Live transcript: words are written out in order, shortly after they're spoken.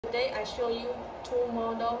Today I show you two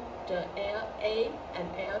models, the L-8 and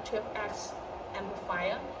L-12X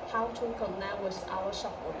amplifier, how to connect with our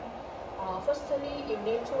software. Firstly, you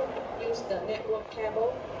need to use the network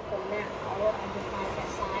cable, connect our amplifier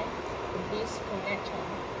side with this connector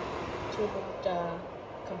to the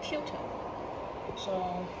computer.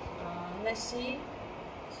 So let's see.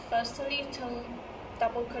 Firstly,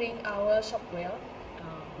 double click our software,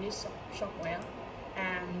 this software,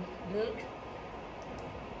 and look.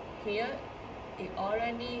 Here, it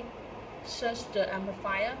already searched the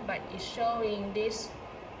amplifier, but it's showing this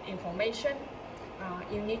information.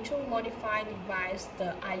 You need to modify device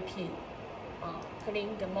the IP.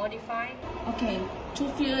 Click the modify. Okay, to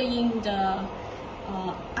fill in the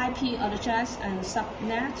IP address and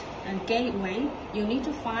subnet and gateway, you need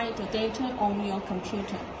to find the data on your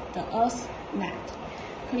computer, the EarthNet.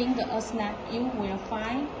 Click the EarthNet, you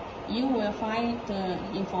will find the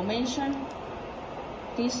information.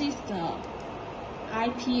 This is the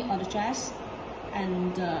IP address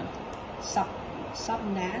and the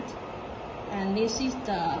subnet, and this is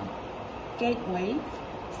the gateway.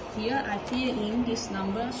 Here I fill in this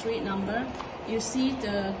street number. You see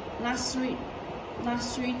the last three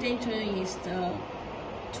data is the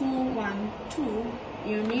 212.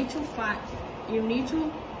 You need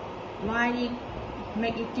to write it,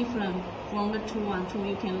 make it different from the 212.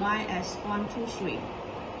 You can write as 123.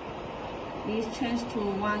 This change to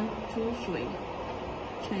 123.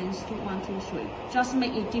 Change to 123. Just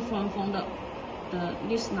make it different from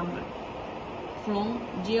this number, from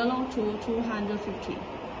 0 to 250.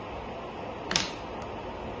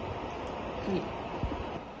 Okay.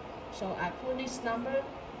 So I put this number,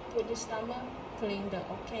 click the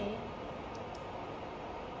OK.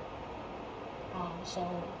 So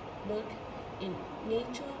look, you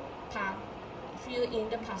need to fill in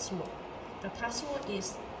the password. The password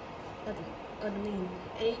is admin,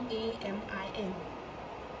 ADMIN.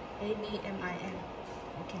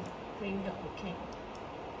 Okay, click the OK.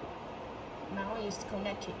 Now it's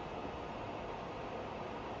connected.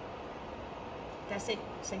 That's it.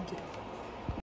 Thank you.